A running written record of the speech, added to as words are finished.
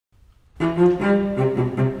Hi,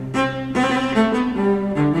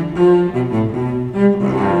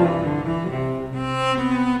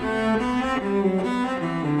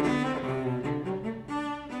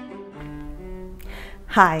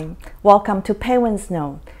 welcome to Peiwen's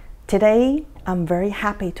Note. Today, I'm very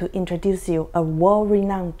happy to introduce you a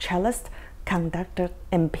world-renowned cellist, conductor,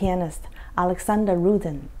 and pianist, Alexander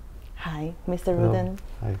Rudin. Hi, Mr. Rudin.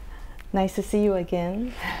 Hi. Nice to see you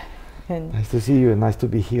again. Nice to see you and nice to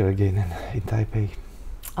be here again in Taipei.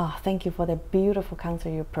 Oh, thank you for the beautiful concert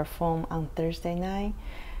you performed on Thursday night.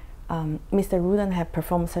 Mr. Rudin have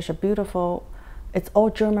performed such a beautiful, it's all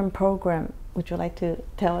German program. Would you like to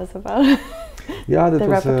tell us about Yeah, the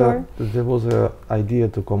repertoire? There was an idea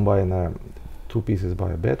to combine two pieces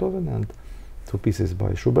by Beethoven and two pieces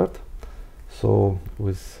by Schubert. So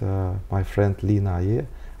with my friend Lina Aye,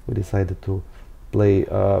 we decided to play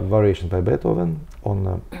variations by Beethoven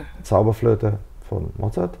on Zauberflöte from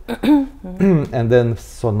Mozart, and then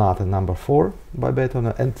Sonata number 4 by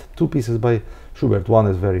Beethoven, and two pieces by Schubert. One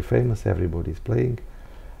is very famous, everybody is playing,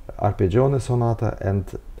 Arpeggione Sonata, and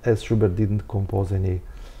as Schubert didn't compose any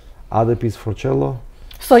other piece for cello.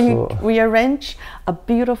 So you rearrange a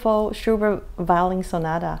beautiful Schubert violin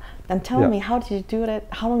sonata. And tell me, how did you do it?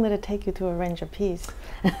 How long did it take you to arrange a piece?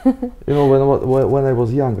 You know, when I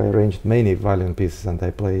was young, I arranged many violin pieces, and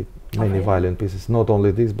I played many violin pieces. Not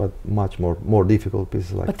only this, but much more difficult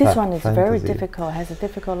pieces like. But this one is very difficult. Has a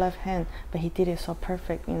difficult left hand, but he did it so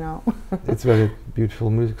perfect. You know. It's very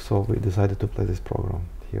beautiful music, so we decided to play this program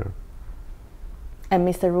here. And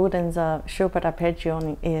Mr. Rudin's Schubert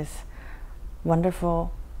Arpeggione is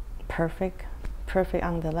wonderful, perfect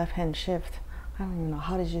on the left-hand shift. I don't even know,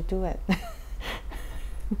 how did you do it?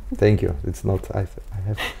 Thank you. It's not, I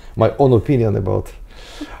have my own opinion about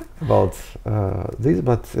this,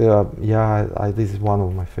 but yeah, this is one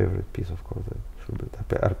of my favorite pieces, of course, the Schubert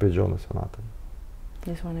Arpeggione Sonata.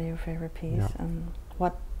 This is one of your favorite pieces. Yeah. And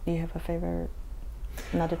what, do you have a favorite?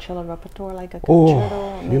 Another cello repertoire, like a concerto?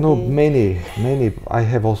 Oh, you know, many. I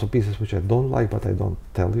have also pieces which I don't like, but I don't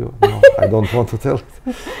tell you. No, I don't want to tell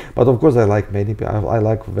it. But of course, I like many. I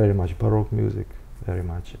like very much Baroque music, very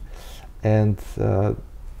much, and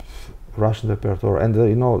Russian repertoire. And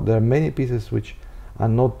you know, there are many pieces which are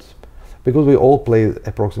not, because we all play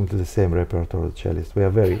approximately the same repertoire. The cellist, we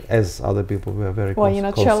are very, as other people, we are very. Well, you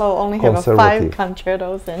know, cello only have 5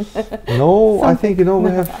 concertos and. No, I think, you know,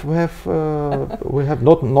 we have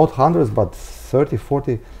not hundreds, but 30,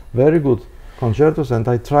 40 very good concertos, and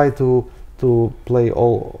I try to play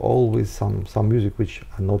always some music which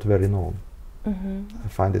are not very known. I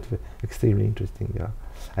find it extremely interesting. Yeah,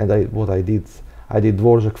 and I did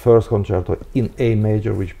Dvorak first concerto in A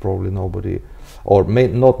major, which probably nobody or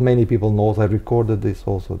not many people know. I recorded this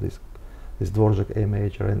also, this Dvorak A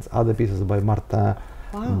major, and other pieces by Martin,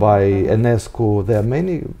 by Enescu. There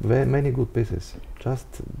are many good pieces.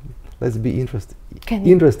 Just let's be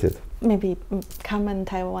interested. Maybe come in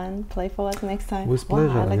Taiwan, play for us next time. With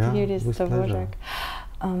pleasure. I'd like to hear this Dvorak.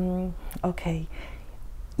 Okay,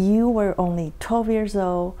 you were only 12 years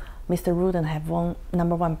old. Mr. Rudin have won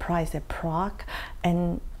 #1 prize at Prague,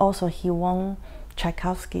 and also he won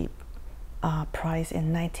Tchaikovsky prize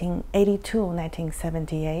in 1982,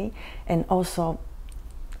 1978, and also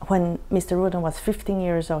when Mr. Rudin was 15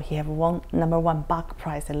 years old, he have won #1 Bach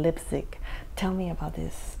prize at Leipzig. Tell me about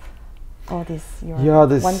this, all this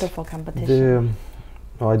this wonderful competition.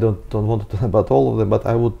 I don't want to tell about all of them, but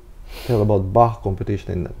I would tell about Bach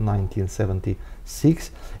competition in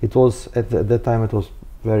 1976. It was at that time it was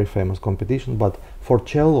very famous competition, but for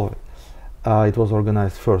cello it was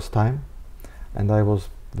organized first time, and I was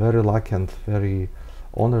very lucky and very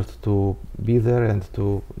honored to be there and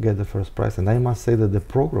to get the first prize. And I must say that the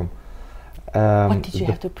program, what did you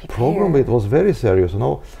have to prepare? Program, it was very serious. You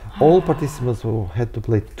know, all participants had to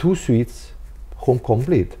play 2 suites, home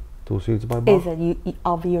complete, 2 suites by Bach. Is it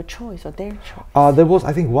of your choice or their choice? There was,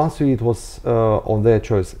 I think, one suite was on their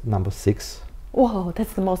choice, number 6. Whoa,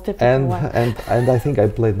 that's the most difficult one. And I think I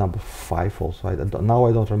played number 5 also. Now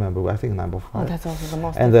I don't remember. I think number 5. Oh, that's also the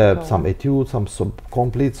most and difficult. Some etudes, some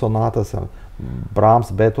complete sonatas, some Brahms,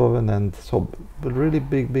 Beethoven, and so really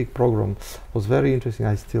big program. It was very interesting.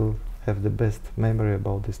 I still have the best memory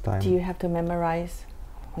about this time. Do you have to memorize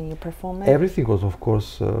when you perform it? Everything was, of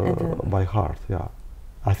course, by heart. Yeah,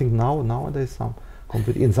 I think nowadays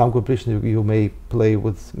in some competition you may play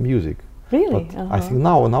with music. Really? But I think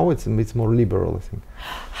now it's more liberal, I think.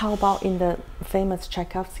 How about in the famous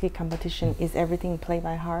Tchaikovsky competition? Is everything played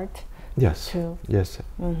by heart? Yes. Too? Yes.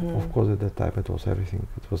 Of course, at that time it was everything.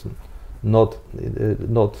 It was not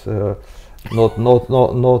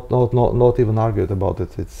not even argued about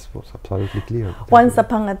it. It was absolutely clear. Once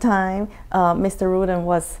upon a time, Mr. Rudin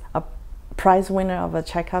was a prize winner of a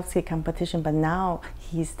Tchaikovsky competition, but now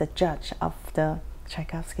he's the judge of the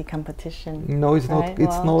Tchaikovsky competition. No, it's right?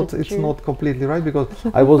 not. It's not completely right, because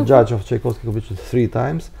I was judge of Tchaikovsky competition 3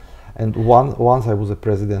 times, and once I was a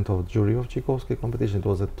president of jury of Tchaikovsky competition. It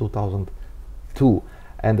was at 2002,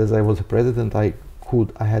 and as I was a president, I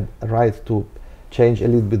had a right to change a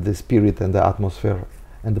little bit the spirit and the atmosphere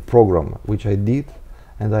and the program, which I did,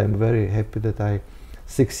 and I'm very happy that I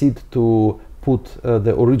succeed to put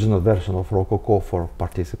the original version of Rococo for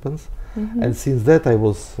participants. And since that I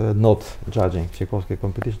was not judging Tchaikovsky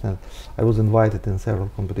competition, and I was invited in several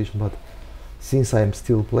competitions, but since I'm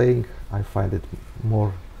still playing, I find it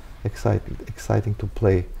more exciting to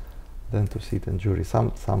play than to sit in jury.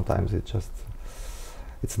 Sometimes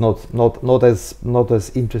it's not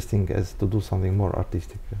as interesting as to do something more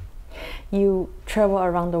artistic. You travel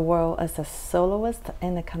around the world as a soloist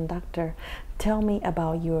and a conductor. Tell me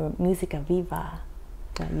about your Musica Viva.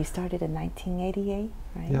 You started in 1988,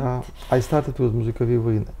 right? Yeah, I started with Musica Viva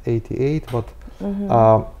in '88, but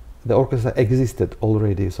the orchestra existed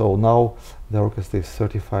already. So now the orchestra is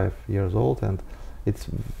 35 years old, and it's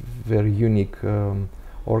very unique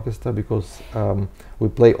orchestra, because we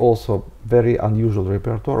play also very unusual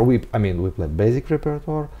repertoire. We play basic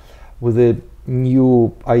repertoire with the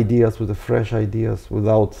new ideas, with the fresh ideas,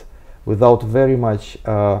 without very much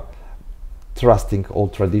trusting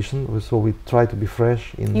old tradition. So we try to be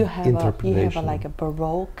fresh in interpretation. You have like a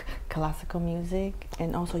Baroque classical music,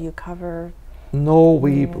 and also you cover. No,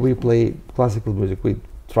 we play classical music. We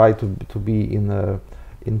try to be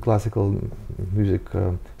in classical music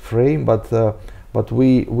frame, but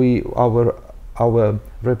our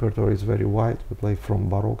repertoire is very wide. We play from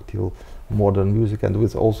Baroque till modern music, and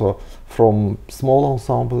with also from small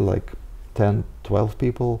ensemble like 10, 12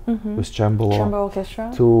 people with chamber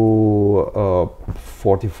orchestra to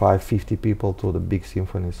 45, 50 people to the big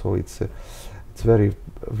symphony. So it's very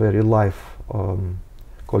live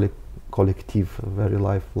collective, very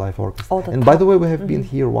live orchestra. And by the way, we have been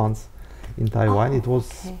here once in Taiwan. It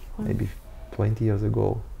was maybe 20 years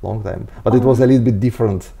ago, long time, but it was a little bit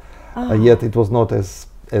different. Yet it was not as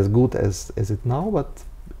good as it now, but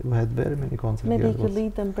we had very many concerts. Maybe here. you could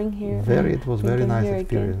lead them, bring here. It was very nice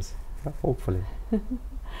experience. Hopefully.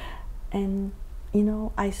 And you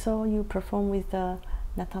know, I saw you perform with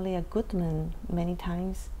Natalia Gutman many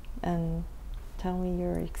times, and tell me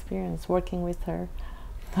your experience working with her.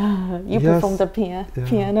 You performed the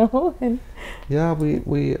piano. Yeah,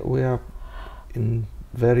 we are in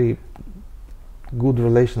very good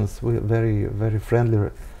relations, very friendly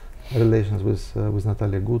relations with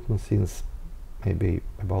Natalia Gutman since maybe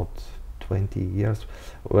about 20 years,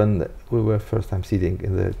 when we were first time sitting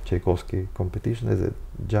in the Tchaikovsky competition as a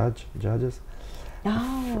judges.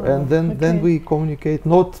 And then we communicate,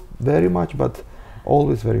 not very much, but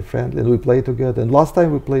always very friendly, and we play together. And last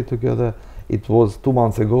time we played together, it was 2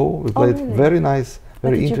 months ago. We played very nice,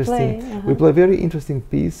 very interesting. We played very interesting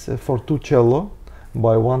piece for 2 cello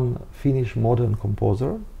by one Finnish modern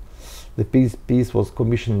composer. The piece was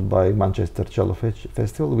commissioned by Manchester Cello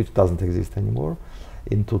Festival, which doesn't exist anymore,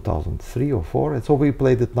 in 2003 or 4. And so we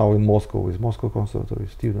played it now in Moscow with Moscow Conservatory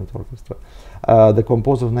Student Orchestra. The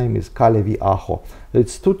composer's name is Kalevi Aho.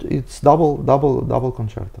 It's double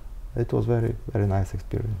concerto. It was very nice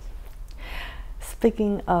experience.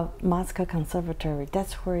 Speaking of Moscow Conservatory,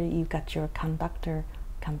 that's where you got your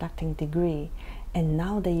conducting degree. And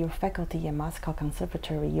now that you're faculty at Moscow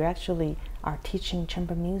Conservatory, you actually are teaching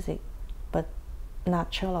chamber music, but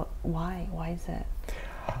not cello. Why? Why is that?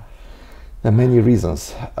 There are many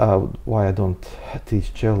reasons why I don't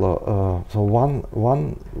teach cello. So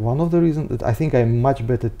one of the reasons that I think I'm a much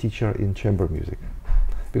better teacher in chamber music,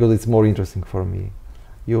 because it's more interesting for me.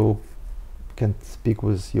 You can speak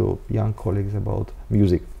with your young colleagues about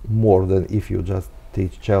music more than if you just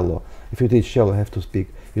teach cello. If you teach cello, you have to speak.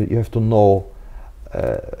 You have to know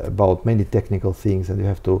about many technical things, and you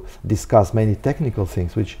have to discuss many technical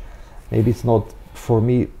things, which maybe it's not for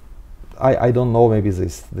me. I don't know maybe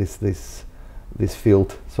this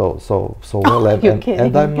field so well,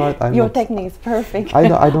 and I'm not. Your technique is perfect.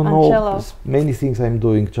 I don't know many things I'm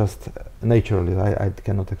doing just naturally. I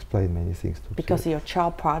cannot explain many things to because you're a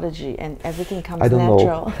child prodigy and everything comes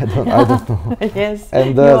natural. Know. I don't know. Yes,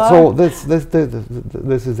 and so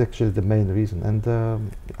this is actually the main reason. And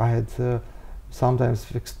I had sometimes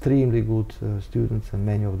extremely good students, and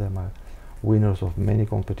many of them are winners of many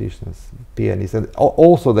competitions, pianists. And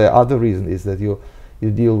also the other reason is that you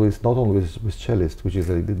deal with not only with cellist, which is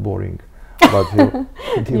a little bit boring, but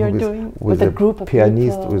you You're deal doing with a a group of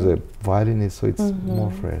pianist, people. with a violinist, so it's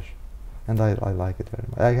more fresh. And I like it very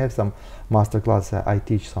much. I have some master classes I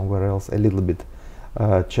teach somewhere else, a little bit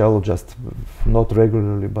cello, just not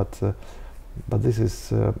regularly, but this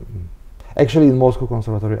is actually in Moscow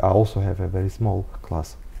Conservatory. I also have a very small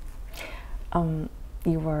class.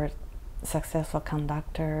 You were successful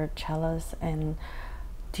conductor, cellist, and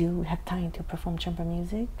do you have time to perform chamber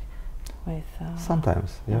music? With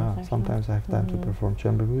sometimes, yeah. Sometimes I have time to perform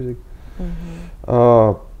chamber music.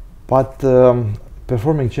 But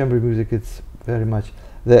performing chamber music, it's very much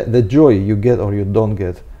the joy you get or you don't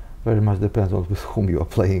get. Very much depends on with whom you are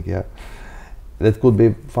playing. Yeah, that could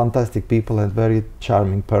be fantastic people and very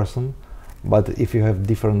charming person, but if you have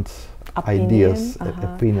different ideas,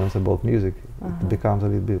 opinions about music, it becomes a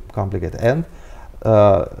little bit complicated. And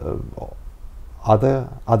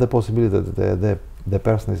other possibility that the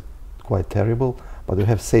person is quite terrible, but you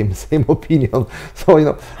have same opinion. So you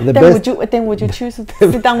know the best. Would you choose to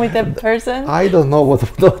sit down with that person? I don't know what.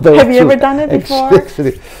 Have you ever done it before?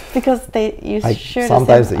 Actually, because you share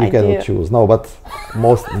sometimes the same you cannot choose. No, but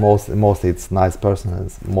most it's nice person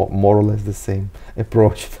and more or less the same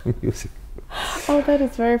approach to music. Oh, that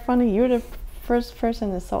is very funny. You're the first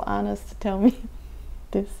person that's so honest to tell me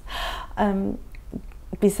this.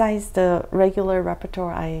 Besides the regular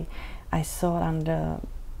repertoire, I saw on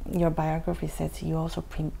your biography says you also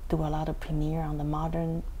do a lot of premiere on the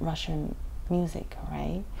modern Russian music,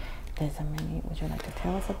 right? There's many. Would you like to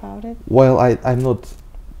tell us about it? Well, I'm not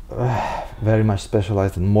very much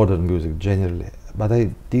specialized in modern music generally, but I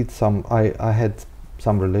did some. I had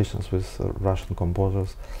some relations with Russian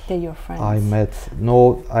composers. They're your friends. I met.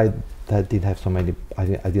 No, I didn't have so many. I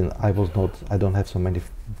didn't. I was not. I don't have so many.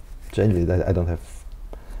 Generally, I don't have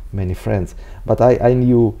many friends. But I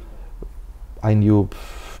knew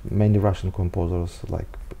many Russian composers like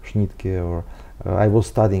Schnittke, or I was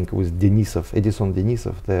studying with Denisov, Edison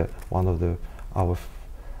Denisov, one of our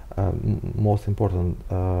most important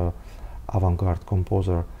avant-garde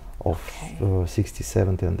composer of 60s,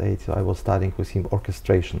 70s and 80s. I was studying with him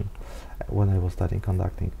orchestration when I was studying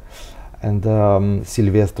conducting. And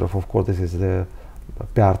Silvestrov, of course, this is the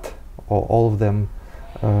Piart, all of them,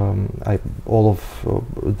 all of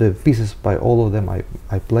the pieces by all of them I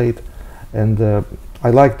played. And I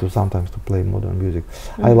like to sometimes to play modern music.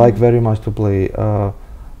 I like very much to play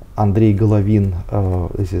Andrei Golovin.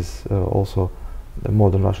 This is also a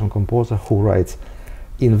modern Russian composer who writes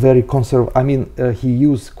in very he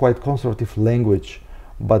used quite conservative language,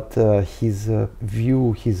 but his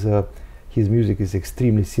view, his music is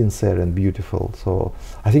extremely sincere and beautiful. So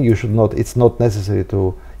I think you should not. It's not necessary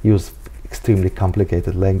to use extremely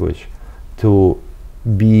complicated language to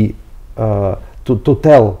be to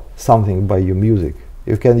tell something by your music.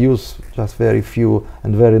 You can use just very few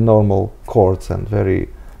and very normal chords and very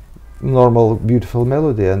normal beautiful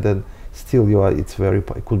melody, and then still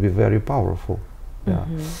it could be very powerful. Yeah.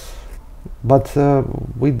 But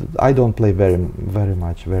I don't play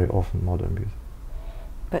very often modern music.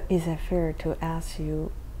 But is it fair to ask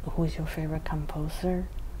you who is your favorite composer?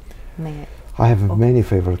 I have many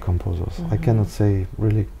favorite composers. I cannot say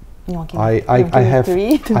really. I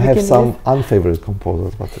have some unfavorite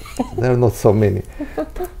composers, but there are not so many.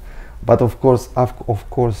 But of course,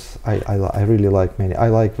 I really like many. I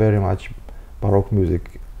like very much Baroque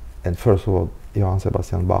music, and first of all, Johann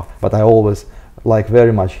Sebastian Bach. But I always like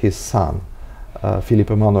very much his son,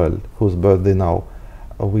 Philippe Emmanuel, whose birthday now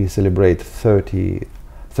we celebrate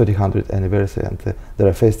 300th anniversary, and there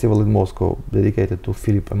is a festival in Moscow dedicated to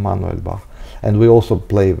Philippe Emmanuel Bach. And we also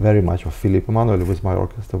play very much of Philippe Emmanuel with my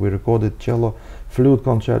orchestra. We recorded cello, flute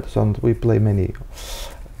concerts, and we play many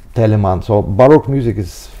Telemann. So Baroque music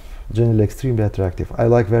is generally extremely attractive. I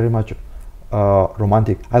like very much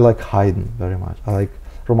romantic. I like Haydn very much. I like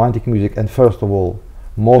romantic music, and first of all,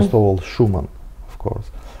 most of all, Schumann, of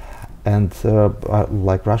course. And I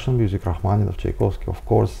like Russian music, Rachmaninoff, Tchaikovsky, of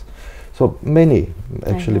course. So many,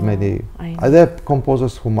 actually many. There are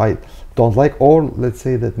composers whom I don't like, or let's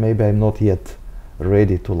say that maybe I'm not yet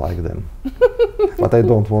ready to like them. But I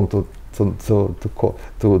don't want to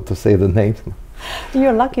say the name.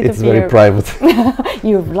 You're lucky it's to be very private.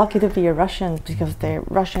 You're lucky to be a Russian, because the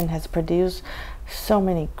Russian has produced so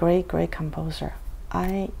many great composers.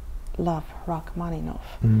 I love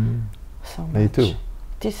Rachmaninoff so much. Me too.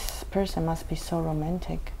 This person must be so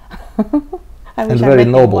romantic. And very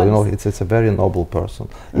noble, you know, it's a very noble person.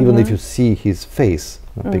 Even if you see his face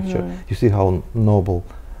in the picture, you see how noble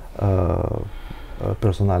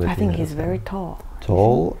personality. I think he's very tall.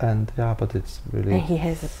 Tall, and but it's really. And he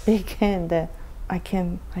has a big hand that I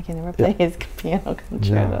can never play his piano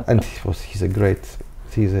concerto. Yeah, and he's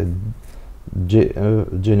a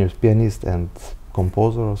genius pianist and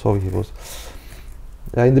composer. So he was.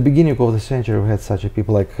 In the beginning of the century, we had such a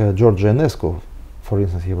people like George Enescu, for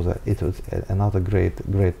instance. It was another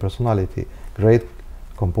great personality, great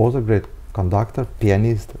composer, great conductor,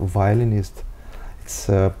 pianist, violinist. It's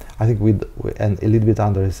I think we and a little bit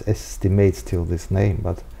underestimate still this name,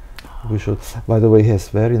 but we should. By the way, he has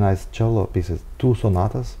very nice cello pieces, 2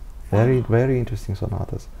 sonatas, very interesting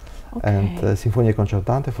sonatas, and Sinfonia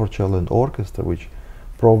Concertante for cello and orchestra, which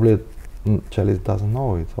probably cellist doesn't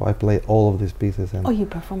know it. So I play all of these pieces. And you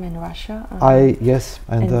perform in Russia? Yes,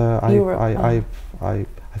 and I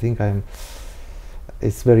think I'm.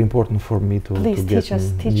 It's very important for me to get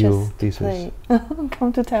new pieces.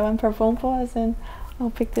 Come to Taiwan, perform for us, and I'll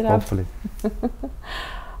pick it up. Hopefully.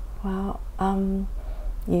 Wow.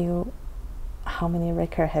 How many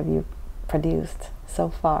records have you produced so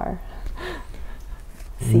far?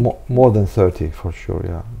 More than 30 for sure.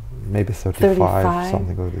 Yeah, maybe 35,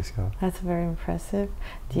 something like this. Yeah. That's very impressive.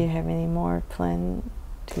 Do you have any more plan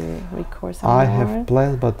to record some I more? have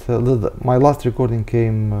plans, but my last recording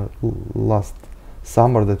came last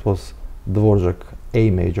summer. That was Dvorak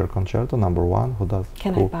A major concerto #1.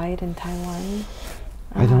 Can I buy it in Taiwan?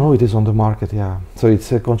 I don't know. It is on the market. Yeah. So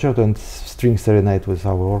it's a concerto and string serenade with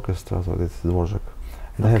our orchestra. So it's Dvorak.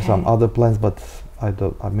 And I have some other plans, but I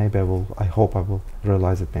don't. Maybe I will. I hope I will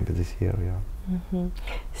realize it maybe this year. Yeah.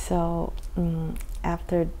 So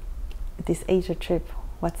after this Asia trip,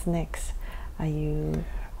 what's next?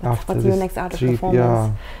 What's your next artist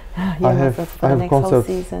performance? I have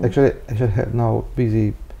concerts. Actually, I have now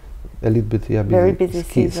busy, a little bit. Yeah, very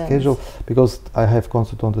busy schedule, because I have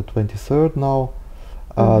concert on the 23rd now.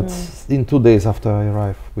 In 2 days after I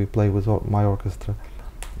arrive, we play with my orchestra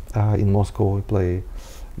in Moscow. We play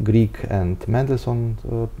Grieg and Mendelssohn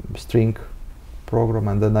string program,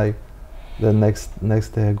 and then the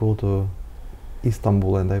next day I go to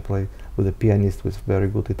Istanbul and I play with a pianist, with very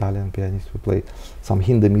good Italian pianist. We play some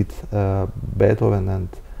Hindemith, Beethoven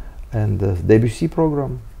and Debussy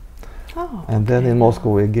program. And then in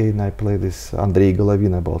Moscow again I play this Andrei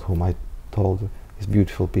Golovin, about whom I told his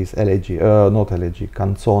beautiful piece, not elegy,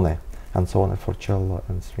 canzone for cello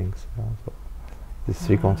and strings. So these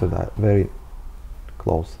 3 concerts are very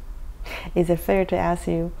close. Is it fair to ask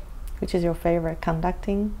you, which is your favorite,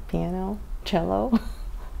 conducting, piano, cello,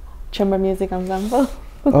 chamber music ensemble?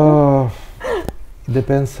 It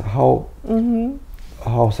depends how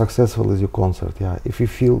successful is your concert. Yeah, if you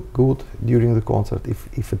feel good during the concert,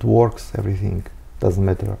 if it works, everything doesn't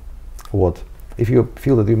matter what. If you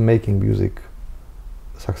feel that you're making music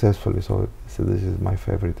successfully, so this is my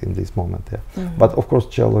favorite in this moment. Yeah, but of course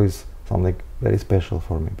cello is something very special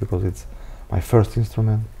for me because it's my first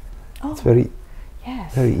instrument. It's very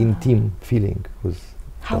intimate feeling with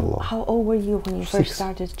cello. How old were you when you first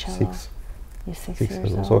started cello? 6. You're 6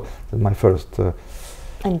 years old. So my first.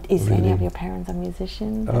 And is any of your parents a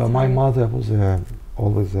musician? My mother was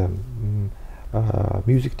always a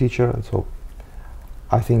music teacher, and so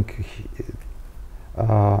I think.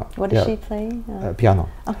 What does she play? Piano.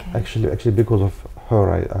 Okay. Actually, because of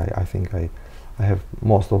her, I think I have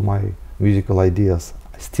most of my musical ideas.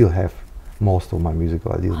 I still have most of my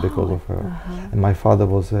musical ideas because of her. And my father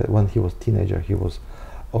was, when he was teenager, he was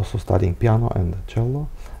also studying piano and cello.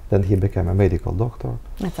 Then he became a medical doctor.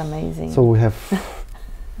 That's amazing. So we have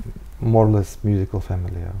more or less musical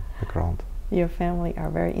family background. Your family are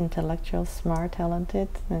very intellectual, smart, talented,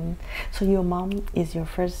 and so your mom is your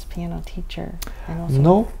first piano teacher. And also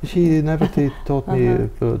no, she never taught me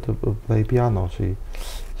to play piano.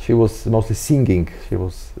 She was mostly singing.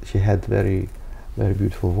 She had very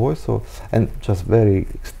beautiful voice, so, and just very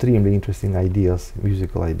extremely interesting ideas,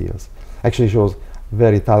 musical ideas. Actually, she was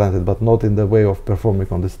very talented, but not in the way of performing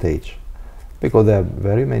on the stage, because there are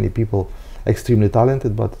very many people extremely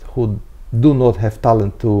talented, but who do not have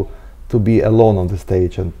talent to be alone on the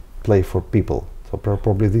stage and play for people. So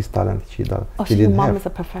probably this talent she didn't have. Your mom is a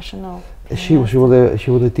professional pianist. She was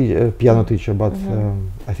a piano teacher, but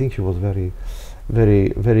I think she was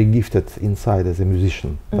very gifted inside as a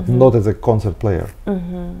musician, but not as a concert player.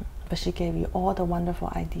 But she gave you all the wonderful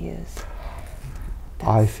ideas.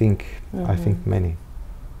 I think many.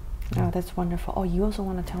 Oh, that's wonderful. Oh, you also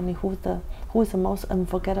want to tell me who is the most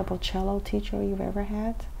unforgettable cello teacher you've ever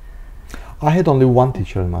had? I had only one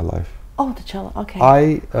teacher in my life. Oh, the cello. Okay.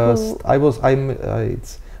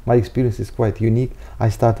 My experience is quite unique. I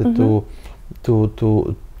started to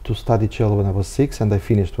study cello when I was 6, and I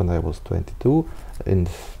finished when I was 22 in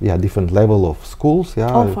different level of schools.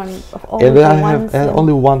 Yeah. Oh, funny. And I have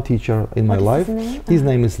only one teacher in my life. His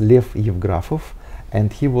name is Lev Yevgrafov,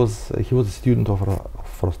 and he was a student of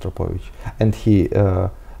Rostropovich, and he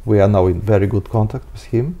we are now in very good contact with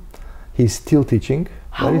him. He's still teaching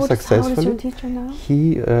very successfully. How old is your teacher now?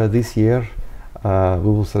 He this year we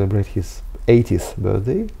will celebrate his 80th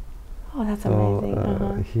birthday. Oh, that's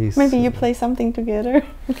amazing. Maybe you play something together.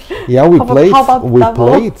 Yeah, we played.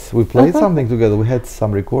 We played Uh-huh. something together. We had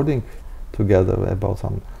some recording together about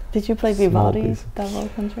some. Did you play Vivaldi's double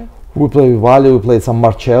concerto? We played Vivaldi. We played some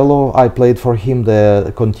Marcello. I played for him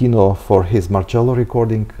the continuo for his Marcello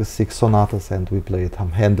recording, 6 sonatas, and we played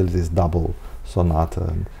Handel's double sonata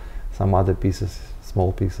and some other pieces,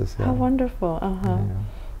 small pieces. Yeah. How wonderful! Yeah.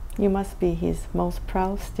 You must be his most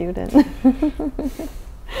proud student.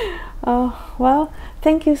 Oh, well,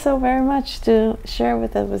 thank you so very much to share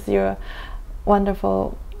with us with your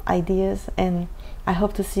wonderful ideas, and I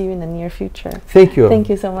hope to see you in the near future. Thank you. Thank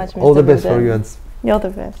you so much, Mr. All the best Rudin. for you. You're the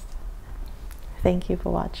best. Thank you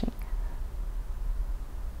for watching.